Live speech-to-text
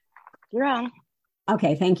You're on.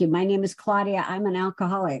 Okay, thank you. My name is Claudia. I'm an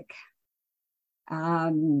alcoholic.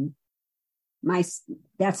 Um, my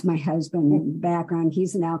That's my husband background.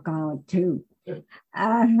 He's an alcoholic too.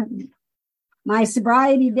 Uh, my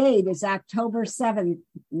sobriety date is October 7th,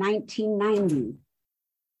 1990.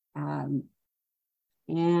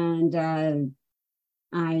 And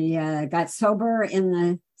I got sober in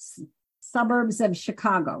the suburbs of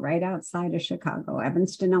Chicago, right outside of Chicago.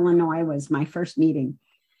 Evanston, Illinois was my first meeting.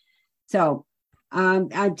 So I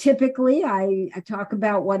talk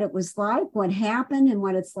about what it was like, what happened, and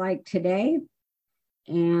what it's like today.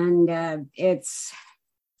 And it's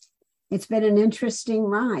been an interesting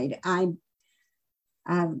ride.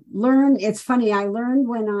 It's funny, I learned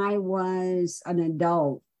when I was an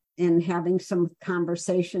adult and having some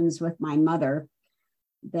conversations with my mother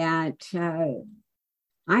that I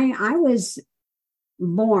was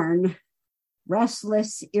born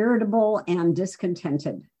restless, irritable, and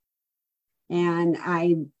discontented. And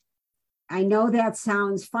I know that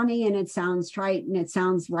sounds funny and it sounds trite and it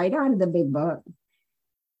sounds right out of the big book,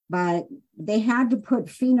 but they had to put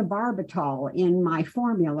phenobarbital in my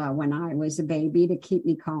formula when I was a baby to keep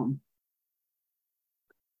me calm.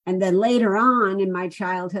 And then later on in my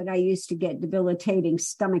childhood, I used to get debilitating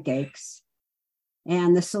stomach aches.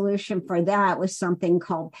 And the solution for that was something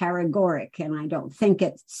called paregoric. And I don't think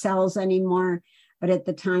it sells anymore, but at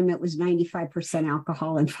the time it was 95%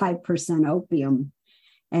 alcohol and 5% opium.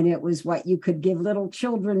 And it was what you could give little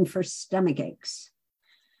children for stomach aches.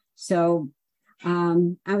 So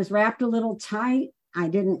I was wrapped a little tight. I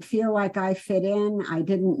didn't feel like I fit in. I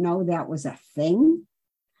didn't know that was a thing.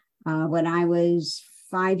 When I was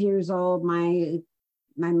 5 years old, my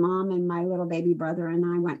mom and my little baby brother and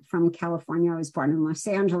I went from California. I was born in Los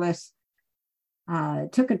Angeles.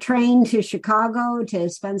 Took a train to Chicago to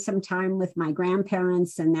spend some time with my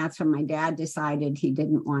grandparents. And that's when my dad decided he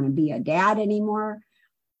didn't want to be a dad anymore.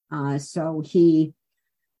 So he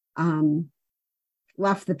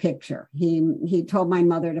left the picture. He told my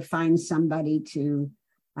mother to find somebody to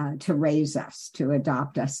raise us, to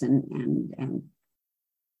adopt us and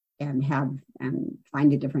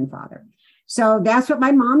find a different father. So that's what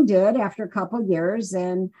my mom did after a couple of years.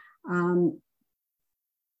 And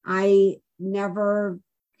I never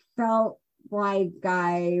felt like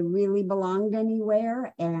I really belonged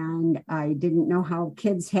anywhere. And I didn't know how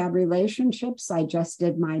kids had relationships. I just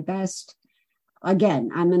did my best. Again,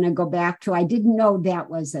 I'm going to go back to, I didn't know that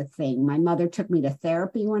was a thing. My mother took me to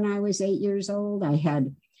therapy when I was 8 years old. I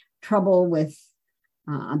had trouble with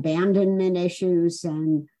abandonment issues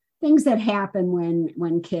and things that happen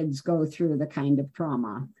when kids go through the kind of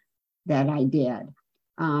trauma that I did.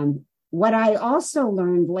 What I also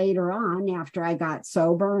learned later on after I got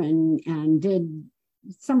sober and did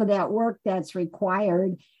some of that work that's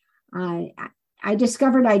required, I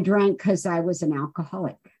discovered I drank because I was an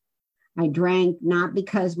alcoholic. I drank not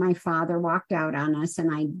because my father walked out on us,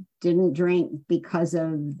 and I didn't drink because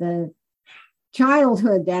of the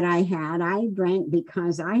childhood that I had. I drank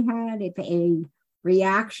because I had a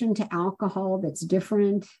reaction to alcohol that's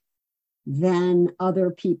different than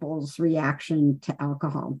other people's reaction to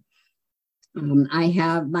alcohol. I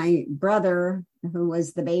have my brother, who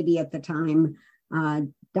was the baby at the time,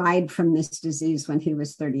 died from this disease when he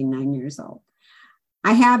was 39 years old.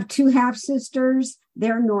 I have two half-sisters.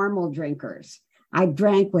 They're normal drinkers. I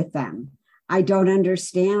drank with them. I don't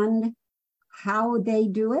understand how they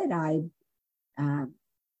do it.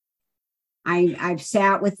 I've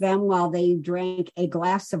sat with them while they drank a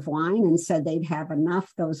glass of wine and said they'd have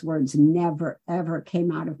enough. Those words never, ever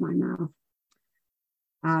came out of my mouth.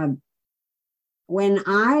 When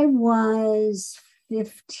I was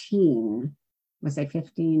 15, was I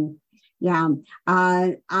 15? Yeah.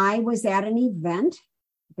 I was at an event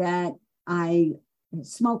that I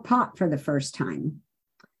smoked pot for the first time.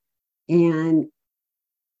 And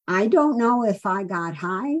I don't know if I got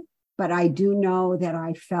high, but I do know that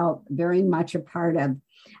I felt very much a part of.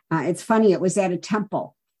 It's funny, it was at a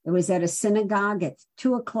temple. It was at a synagogue at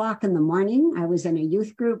 2:00 in the morning. I was in a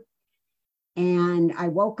youth group and I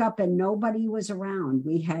woke up and nobody was around.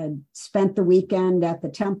 We had spent the weekend at the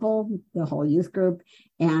temple, the whole youth group,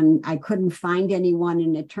 and I couldn't find anyone.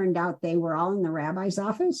 And it turned out they were all in the rabbi's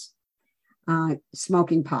office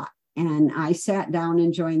smoking pot. And I sat down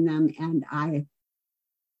and joined them, and I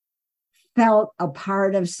felt a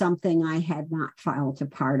part of something I had not felt a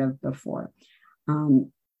part of before.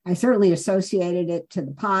 I certainly associated it to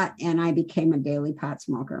the pot, and I became a daily pot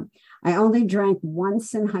smoker. I only drank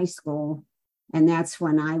once in high school, and that's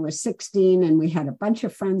when I was 16, and we had a bunch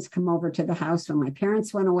of friends come over to the house when my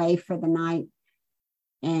parents went away for the night,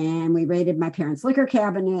 and we raided my parents' liquor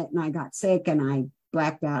cabinet, and I got sick, and I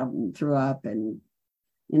blacked out and threw up. And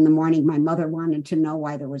in the morning, my mother wanted to know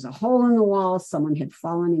why there was a hole in the wall. Someone had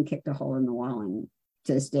fallen and kicked a hole in the wall. And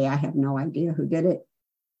to this day, I have no idea who did it.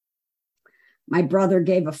 My brother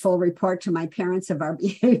gave a full report to my parents of our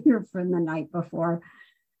behavior from the night before.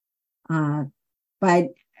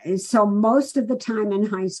 But so most of the time in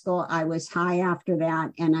high school, I was high after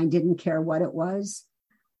that, and I didn't care what it was.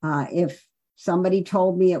 If somebody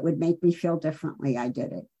told me it would make me feel differently, I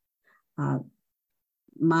did it.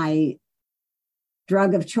 My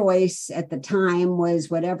drug of choice at the time was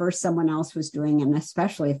whatever someone else was doing, and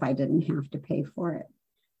especially if I didn't have to pay for it.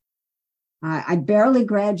 I barely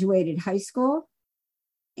graduated high school,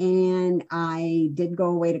 and I did go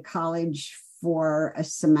away to college for a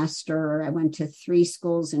semester. I went to 3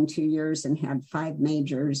 schools in 2 years and had 5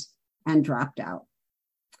 majors and dropped out.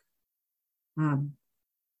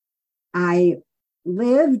 I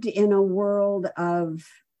lived in a world of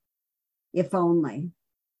if only.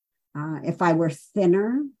 If I were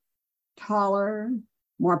thinner, taller,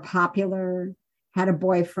 more popular, had a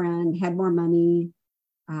boyfriend, had more money,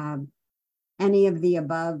 any of the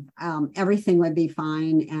above, everything would be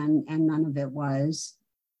fine, and none of it was.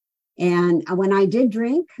 And when I did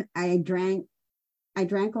drink, I drank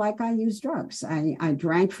like I used drugs. I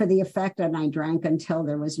drank for the effect, and I drank until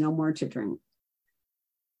there was no more to drink.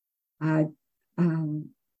 I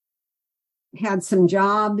had some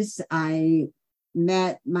jobs. I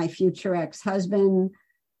met my future ex-husband,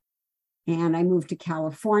 and I moved to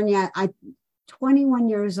California. 21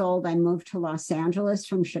 years old, I moved to Los Angeles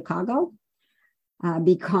from Chicago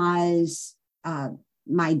because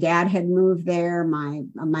my dad had moved there. My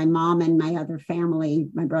mom and my other family,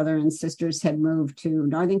 my brother and sisters, had moved to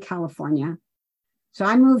Northern California. So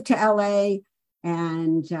I moved to LA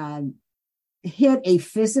and hit a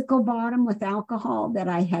physical bottom with alcohol that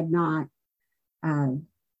I had not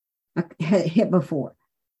hit before.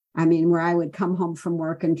 I mean, where I would come home from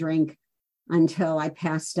work and drink until I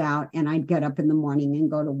passed out, and I'd get up in the morning and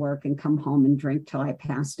go to work and come home and drink till I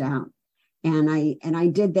passed out. And I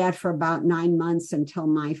did that for about 9 months until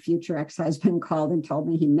my future ex-husband called and told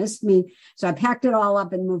me he missed me. So I packed it all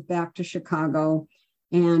up and moved back to Chicago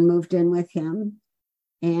and moved in with him.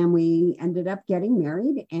 And we ended up getting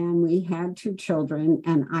married, and we had 2 children,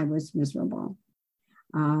 and I was miserable.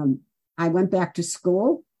 I went back to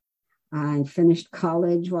school. I finished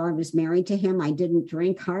college while I was married to him. I didn't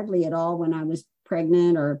drink hardly at all when I was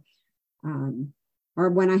pregnant or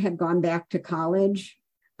when I had gone back to college.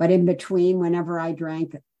 But in between, whenever I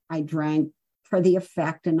drank for the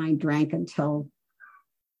effect, and I drank until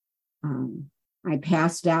I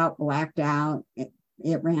passed out, blacked out. It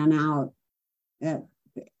ran out.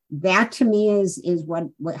 That to me is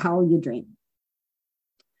how you drink.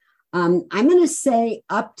 I'm going to say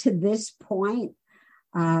up to this point,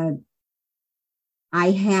 I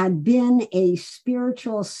had been a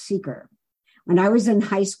spiritual seeker. When I was in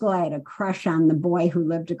high school, I had a crush on the boy who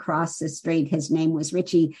lived across the street. His name was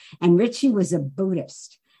Richie, and Richie was a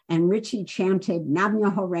Buddhist. And Richie chanted Nam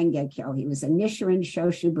Myoho Renge Kyo. He was a Nichiren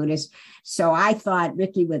Shoshu Buddhist. So I thought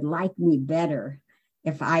Ricky would like me better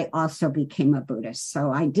if I also became a Buddhist.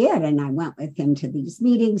 So I did, and I went with him to these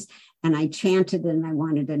meetings, and I chanted, and I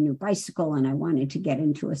wanted a new bicycle, and I wanted to get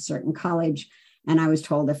into a certain college. And I was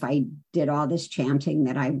told if I did all this chanting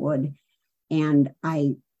that I would. And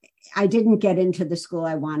I didn't get into the school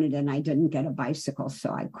I wanted, and I didn't get a bicycle,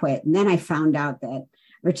 so I quit. And then I found out that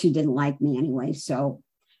Richie didn't like me anyway. So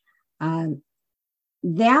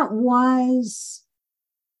that was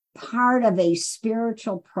part of a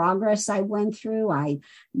spiritual progress I went through. I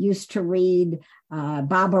used to read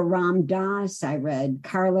Baba Ram Dass. I read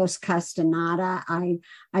Carlos Castaneda. I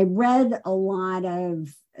read a lot of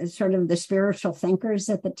sort of the spiritual thinkers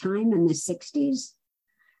at the time in the 60s,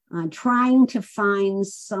 trying to find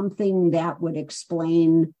something that would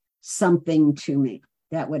explain something to me,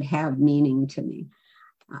 that would have meaning to me.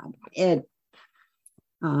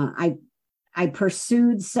 I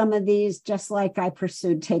pursued some of these just like I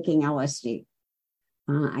pursued taking LSD.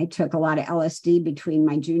 I took a lot of LSD between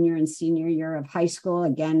my junior and senior year of high school.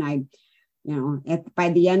 Again, by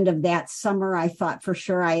the end of that summer, I thought for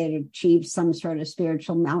sure I had achieved some sort of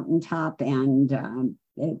spiritual mountaintop, and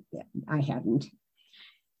I hadn't.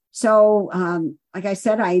 So, like I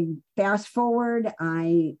said, I fast forward,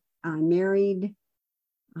 I married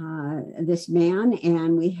this man,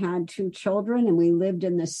 and we had 2 children, and we lived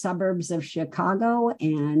in the suburbs of Chicago,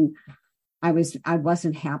 and I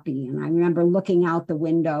wasn't happy. And I remember looking out the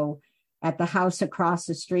window at the house across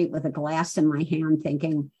the street with a glass in my hand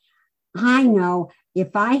thinking, I know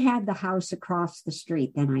if I had the house across the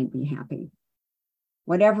street, then I'd be happy.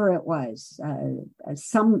 whatever it was.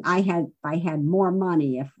 I had more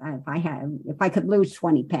money if I could lose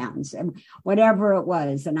 20 pounds, and whatever it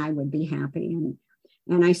was, and I would be happy.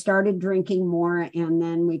 And I started drinking more, and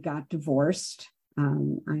then we got divorced.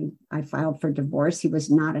 I filed for divorce. He was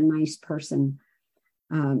not a nice person.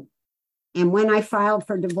 And when I filed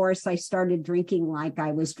for divorce, I started drinking like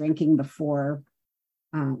I was drinking before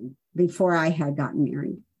I had gotten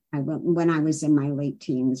married. When I was in my late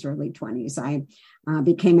teens, early 20s, I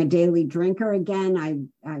became a daily drinker again.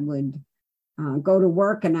 I would go to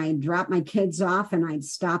work, and I'd drop my kids off, and I'd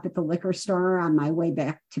stop at the liquor store on my way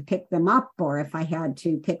back to pick them up. Or if I had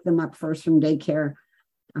to pick them up first from daycare,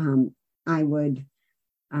 I would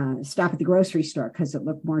stop at the grocery store because it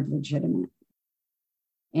looked more legitimate.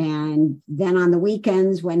 And then on the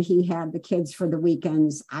weekends, when he had the kids for the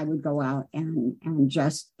weekends, I would go out and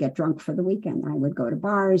just get drunk for the weekend. I would go to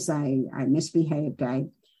bars. I misbehaved. I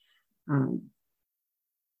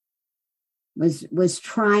was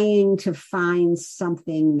trying to find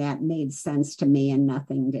something that made sense to me, and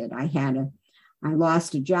nothing did. I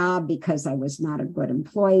lost a job because I was not a good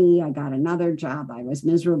employee. I got another job. I was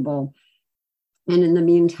miserable. And in the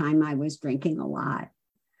meantime, I was drinking a lot.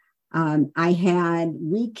 I had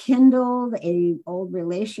rekindled an old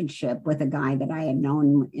relationship with a guy that I had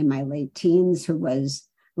known in my late teens who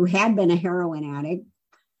had been a heroin addict.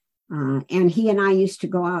 And he and I used to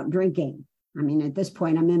go out drinking. I mean, at this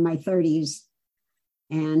point, I'm in my 30s,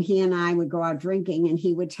 and he and I would go out drinking, and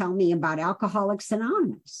he would tell me about Alcoholics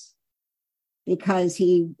Anonymous because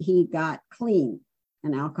he got clean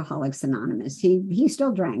in Alcoholics Anonymous. He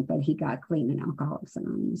still drank, but he got clean in Alcoholics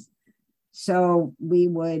Anonymous. So we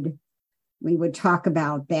would talk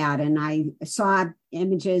about that. And I saw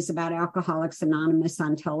images about Alcoholics Anonymous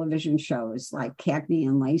on television shows like Cagney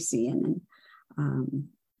and Lacey and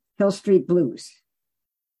Hill Street Blues.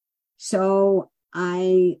 So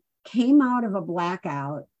I came out of a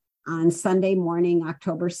blackout on Sunday morning,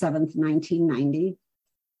 October 7th, 1990.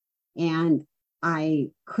 And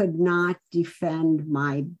I could not defend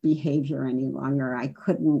my behavior any longer. I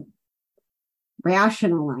couldn't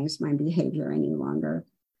rationalize my behavior any longer.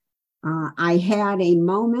 I had a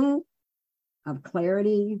moment of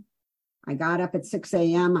clarity. I got up at 6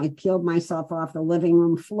 a.m. I peeled myself off the living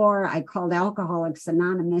room floor. I called Alcoholics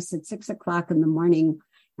Anonymous at 6 o'clock in the morning,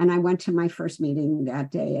 and I went to my first meeting that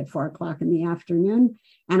day at 4 o'clock in the afternoon,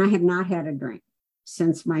 and I have not had a drink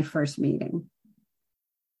since my first meeting.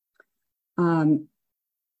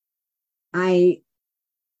 I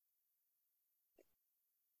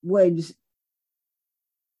was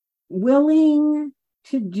willing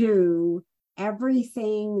to do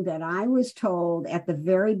everything that I was told at the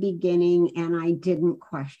very beginning, and I didn't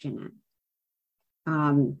question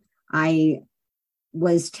it. I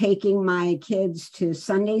was taking my kids to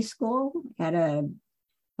Sunday school at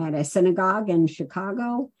a synagogue in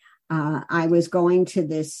Chicago. I was going to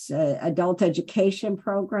this adult education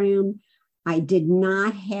program. I did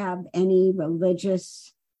not have any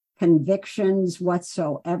religious convictions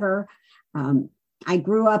whatsoever. I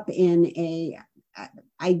grew up in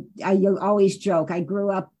I always joke, I grew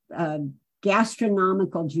up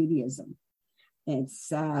gastronomical Judaism.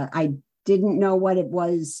 I didn't know what it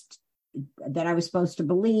was that I was supposed to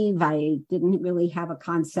believe. I didn't really have a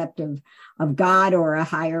concept of God or a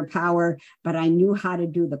higher power, but I knew how to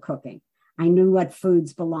do the cooking. I knew what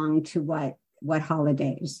foods belonged to what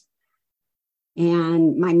holidays.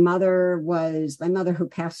 And my mother who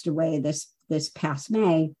passed away this past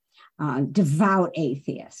May, devout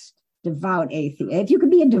atheist. If you could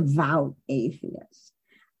be a devout atheist,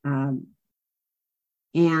 and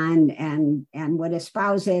would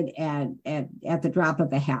espouse it at the drop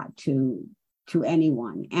of a hat to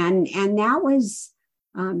anyone. And that was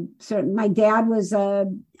so my dad was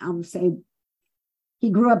I'll say he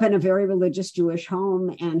grew up in a very religious Jewish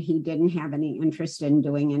home, and he didn't have any interest in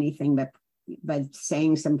doing anything but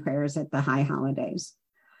saying some prayers at the high holidays.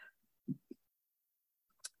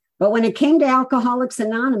 But when it came to Alcoholics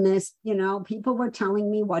Anonymous, people were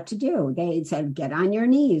telling me what to do. They said, get on your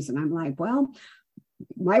knees. And I'm like, well,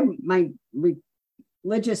 my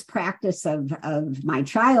religious practice of my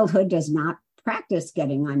childhood does not practice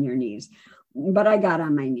getting on your knees. But I got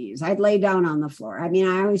on my knees. I'd lay down on the floor. I mean,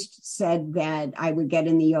 I always said that I would get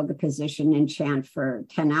in the yoga position and chant for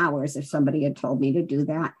 10 hours if somebody had told me to do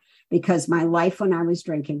that, because my life when I was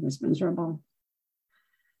drinking was miserable.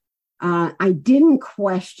 I didn't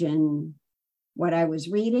question what I was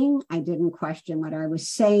reading. I didn't question what I was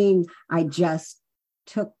saying. I just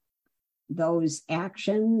took those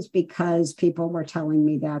actions because people were telling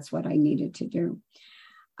me that's what I needed to do.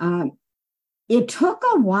 It took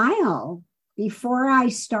a while before I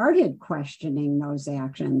started questioning those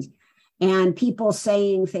actions, and people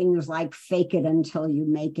saying things like fake it until you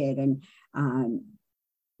make it, and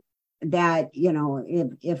that,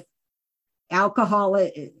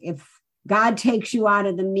 if God takes you out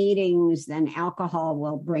of the meetings, then alcohol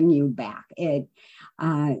will bring you back. It,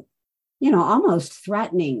 almost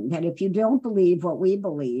threatening that if you don't believe what we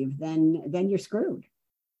believe, then you're screwed.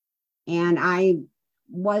 And I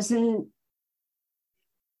wasn't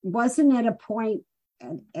at a point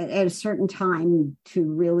at a certain time to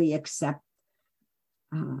really accept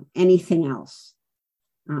anything else.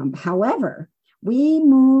 However, we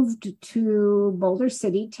moved to Boulder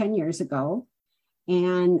City 10 years ago,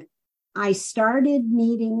 and I started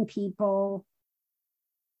meeting people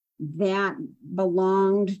that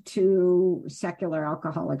belonged to Secular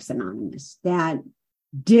Alcoholics Anonymous, that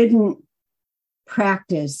didn't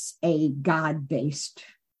practice a God-based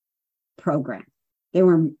program. They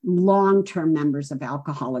were long-term members of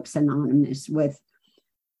Alcoholics Anonymous with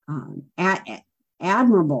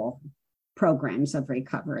admirable programs of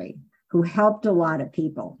recovery, who helped a lot of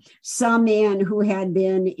people. Some who had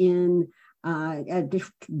been in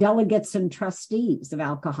delegates and trustees of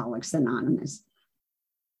Alcoholics Anonymous.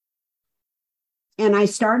 And I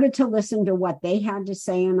started to listen to what they had to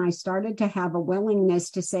say, and I started to have a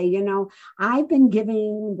willingness to say, I've been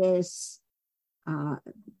giving this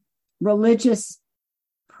religious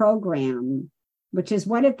program, which is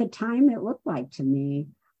what at the time it looked like to me.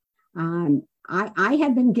 I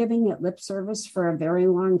had been giving it lip service for a very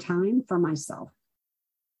long time for myself.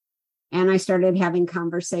 And I started having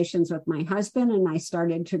conversations with my husband, and I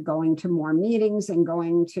started to going to more meetings and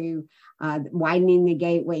going to widening the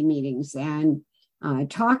gateway meetings and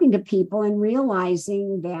talking to people, and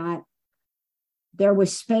realizing that there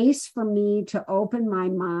was space for me to open my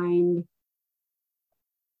mind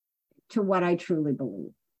to what I truly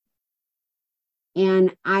believe.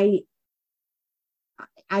 And I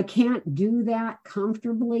can't do that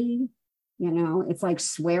comfortably. It's like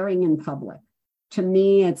swearing in public. To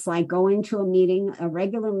me, it's like going to a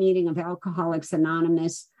regular meeting of Alcoholics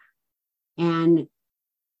Anonymous, and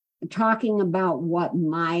talking about what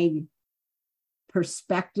my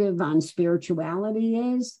perspective on spirituality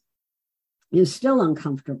is still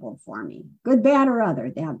uncomfortable for me. Good, bad, or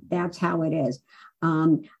other. That's how it is.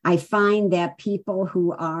 I find that people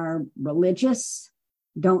who are religious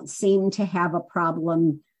don't seem to have a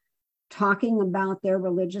problem talking about their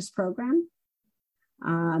religious program.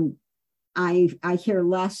 I hear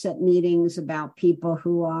less at meetings about people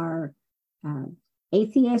who are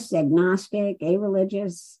atheists, agnostic,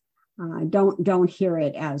 areligious. Don't hear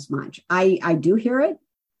it as much. I do hear it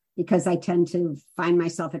because I tend to find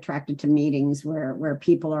myself attracted to meetings where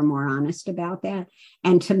people are more honest about that.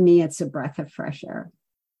 And to me, it's a breath of fresh air.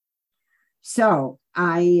 So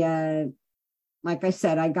like I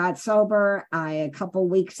said, I got sober. A couple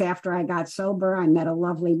weeks after I got sober, I met a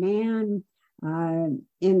lovely man.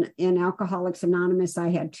 In Alcoholics Anonymous, I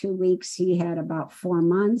had 2 weeks. He had about 4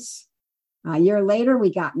 months. A year later,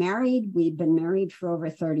 we got married. We'd been married for over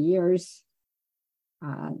 30 years.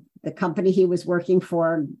 The company he was working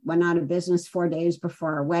for went out of business 4 days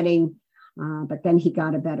before our wedding, but then he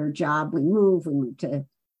got a better job. We moved to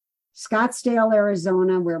Scottsdale,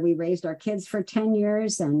 Arizona, where we raised our kids for 10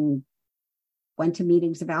 years and went to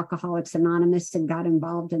meetings of Alcoholics Anonymous and got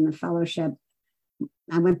involved in the fellowship.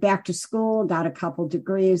 I went back to school, got a couple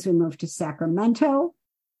degrees. We moved to Sacramento,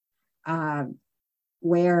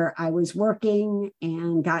 where I was working,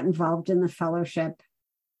 and got involved in the fellowship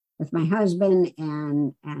with my husband.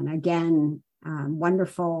 And again,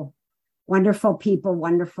 wonderful people,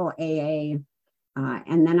 wonderful AA.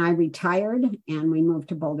 And then I retired, and we moved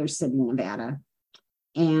to Boulder City, Nevada.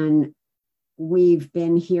 And we've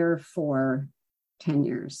been here for 10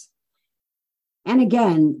 years. And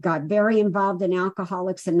again, got very involved in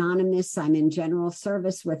Alcoholics Anonymous. I'm in general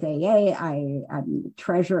service with AA. I'm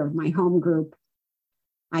treasurer of my home group.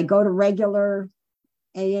 I go to regular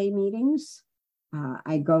AA meetings.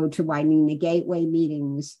 I go to Widening the Gateway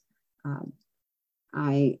meetings.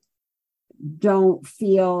 I don't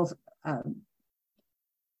feel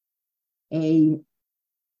a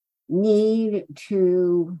need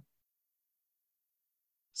to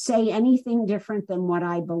say anything different than what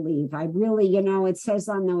I believe. I really, it says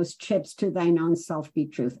on those chips, "To thine own self be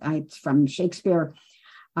truth." It's from Shakespeare.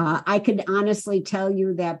 I could honestly tell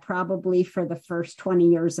you that probably for the first 20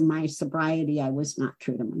 years of my sobriety, I was not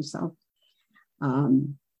true to myself.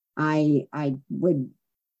 I would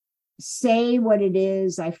say what it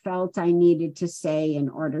is I felt I needed to say in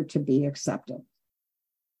order to be accepted.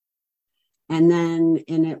 And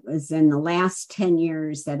it was in the last 10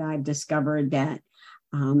 years that I've discovered that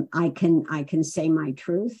I can say my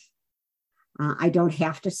truth. I don't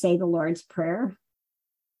have to say the Lord's Prayer.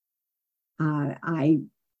 I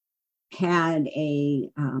had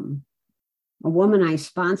a woman I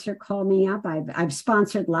sponsor call me up. I've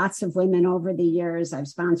sponsored lots of women over the years. I've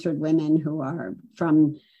sponsored women who are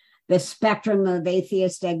from the spectrum of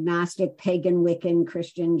atheist, agnostic, pagan, Wiccan,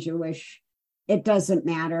 Christian, Jewish. It doesn't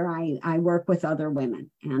matter. I work with other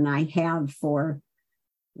women, and I have for,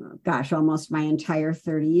 almost my entire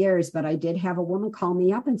 30 years. But I did have a woman call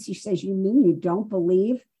me up, and she says, "You mean you don't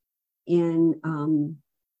believe in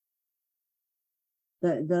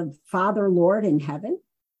the Father, Lord in heaven?"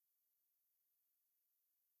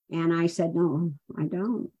 And I said, "No, I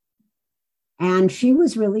don't." And she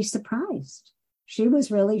was really surprised. She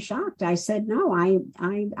was really shocked. I said, "No, I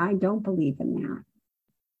don't believe in that."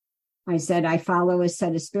 I said, "I follow a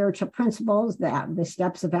set of spiritual principles, that the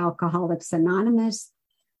steps of Alcoholics Anonymous.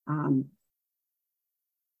 I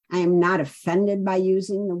am not offended by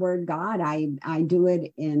using the word God. I do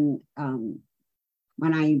it in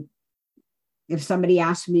if somebody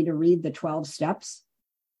asks me to read the 12 steps,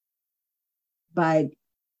 but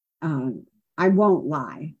I won't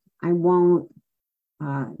lie. I won't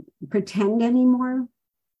pretend anymore."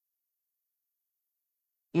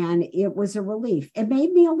 And it was a relief. It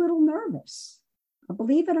made me a little nervous,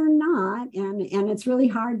 believe it or not. And it's really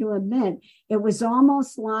hard to admit. It was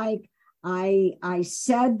almost like I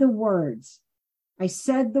said the words. I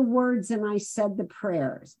said the words and I said the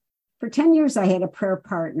prayers. For 10 years, I had a prayer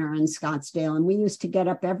partner in Scottsdale, and we used to get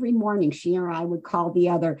up every morning. She or I would call the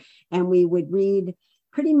other, and we would read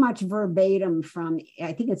pretty much verbatim from,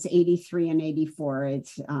 I think it's 83 and 84.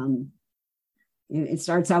 It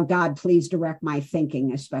starts out, "God, please direct my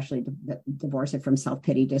thinking," especially to divorce it from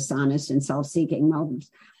self-pity, dishonest, and self-seeking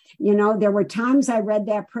motives. There were times I read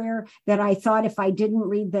that prayer that I thought if I didn't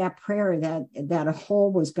read that prayer, that a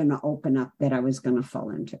hole was going to open up that I was going to fall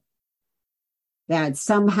into. That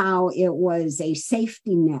somehow it was a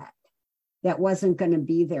safety net that wasn't going to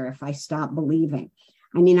be there if I stopped believing.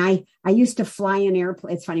 I mean, I used to fly an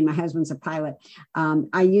airplane. It's funny, my husband's a pilot.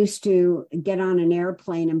 I used to get on an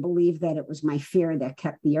airplane and believe that it was my fear that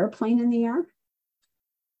kept the airplane in the air.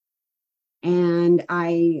 And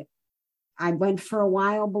I went for a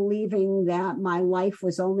while believing that my life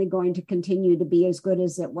was only going to continue to be as good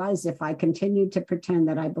as it was if I continued to pretend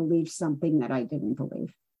that I believed something that I didn't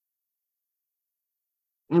believe.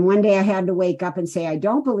 And one day I had to wake up and say, I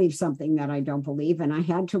don't believe something that I don't believe. And I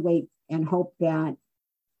had to wait and hope that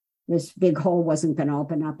this big hole wasn't going to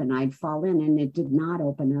open up and I'd fall in. And it did not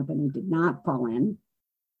open up, and it did not fall in.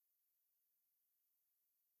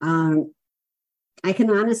 I can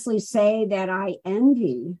honestly say that I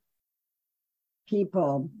envy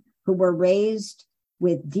people who were raised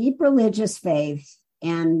with deep religious faith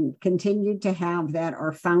and continued to have that,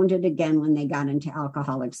 or found it again when they got into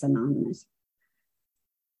Alcoholics Anonymous.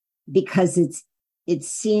 Because it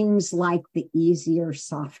seems like the easier,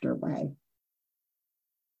 softer way.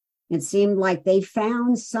 It seemed like they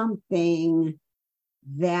found something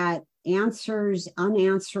that answers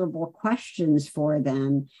unanswerable questions for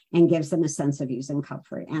them and gives them a sense of ease and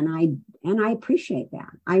comfort. And I appreciate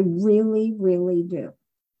that. I really, really do.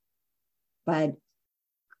 But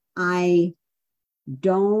I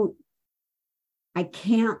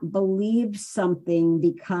can't believe something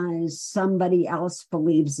because somebody else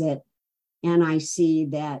believes it, and I see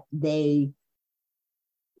that they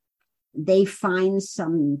find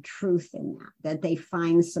some truth in that they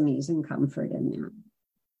find some ease and comfort in that.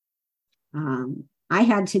 I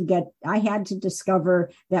had to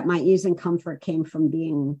discover that my ease and comfort came from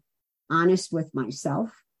being honest with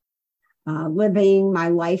myself, living my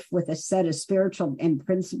life with a set of spiritual and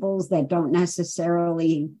principles that don't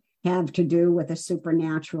necessarily have to do with a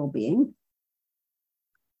supernatural being.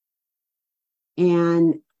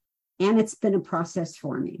 And it's been a process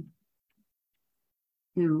for me.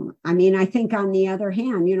 I think on the other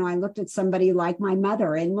hand, I looked at somebody like my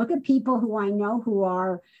mother, and look at people who I know who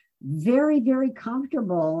are very, very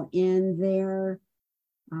comfortable in their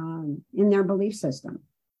belief system.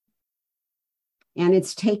 And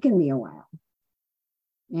it's taken me a while.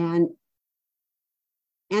 And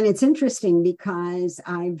it's interesting because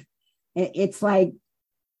it's like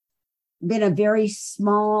been a very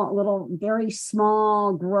small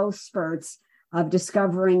growth spurts of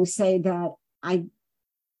discovering, say, that I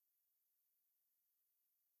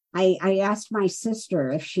asked my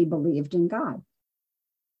sister if she believed in God.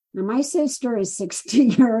 Now, my sister is 60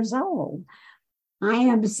 years old. I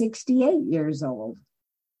am 68 years old.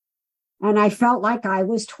 And I felt like I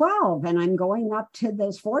was 12, and I'm going up to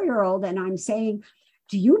this 4-year-old and I'm saying,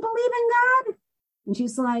 "Do you believe in God?" And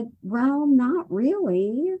she's like, well, not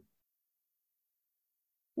really.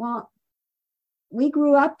 Well, we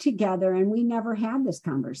grew up together and we never had this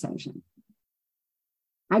conversation.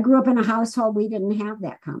 I grew up in a household, we didn't have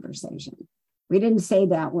that conversation. We didn't say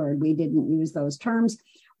that word. We didn't use those terms.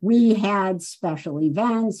 We had special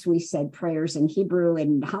events. We said prayers in Hebrew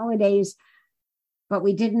and holidays, but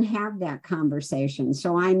we didn't have that conversation.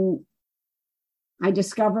 So I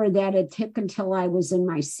discovered that it took until I was in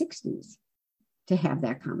my 60s to have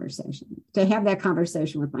that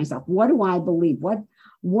conversation with myself. What do I believe?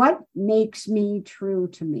 What makes me true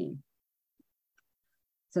to me?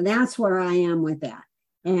 So that's where I am with that.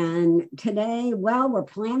 And today, well, we're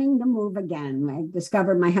planning to move again. I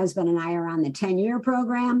discovered my husband and I are on the 10-year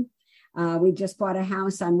program. We just bought a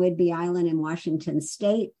house on Whidbey Island in Washington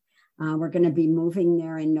State. We're going to be moving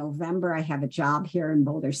there in November. I have a job here in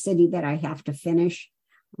Boulder City that I have to finish.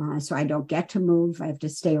 So I don't get to move. I have to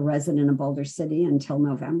stay a resident of Boulder City until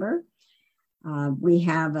November. We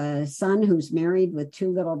have a son who's married with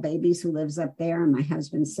 2 little babies who lives up there, and my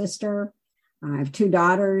husband's sister. I have 2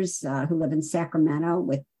 daughters who live in Sacramento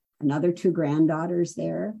with another 2 granddaughters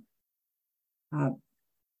there.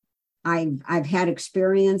 I've had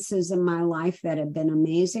experiences in my life that have been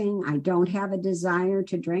amazing. I don't have a desire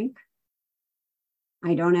to drink.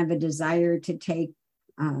 I don't have a desire to take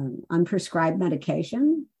unprescribed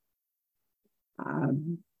medication.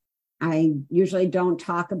 I usually don't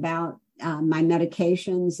talk about my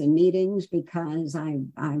medications in meetings because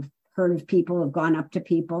I've heard of people who have gone up to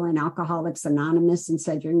people in Alcoholics Anonymous and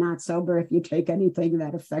said, you're not sober if you take anything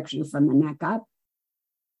that affects you from the neck up.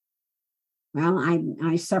 Well,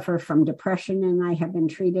 I suffer from depression, and I have been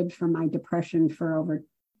treated for my depression for over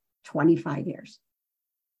 25 years.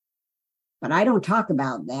 But I don't talk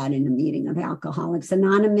about that in a meeting of Alcoholics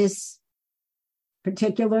Anonymous,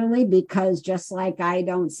 particularly because just like I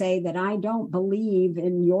don't say that I don't believe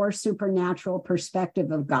in your supernatural perspective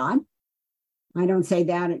of God, I don't say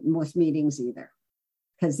that at most meetings either,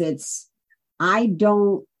 because I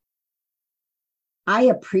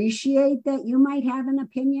appreciate that you might have an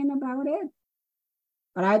opinion about it,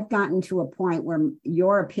 but I've gotten to a point where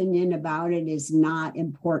your opinion about it is not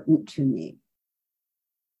important to me.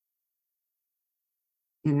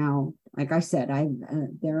 You know, like I said,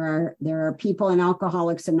 there are people in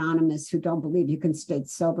Alcoholics Anonymous who don't believe you can stay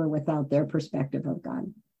sober without their perspective of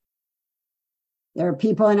God. There are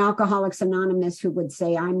people in Alcoholics Anonymous who would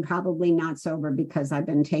say, I'm probably not sober because I've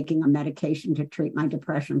been taking a medication to treat my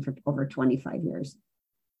depression for over 25 years.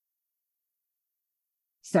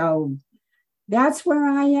 So that's where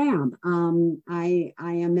I am. I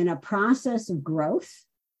am in a process of growth.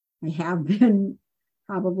 I have been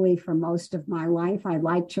probably for most of my life. I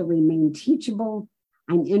like to remain teachable.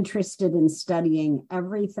 I'm interested in studying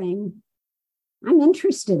everything. I'm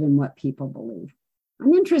interested in what people believe.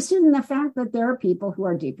 I'm interested in the fact that there are people who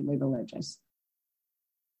are deeply religious.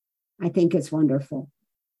 I think it's wonderful.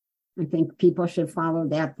 I think people should follow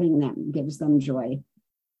that thing that gives them joy.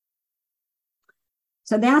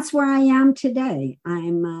 So that's where I am today.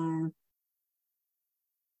 I'm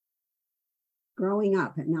growing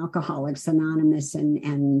up in Alcoholics Anonymous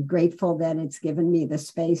and grateful that it's given me the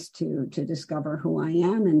space to discover who I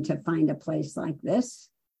am and to find a place like this.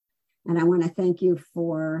 And I want to thank you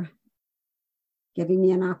for giving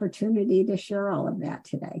me an opportunity to share all of that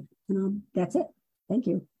today. That's it. Thank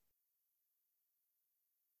you.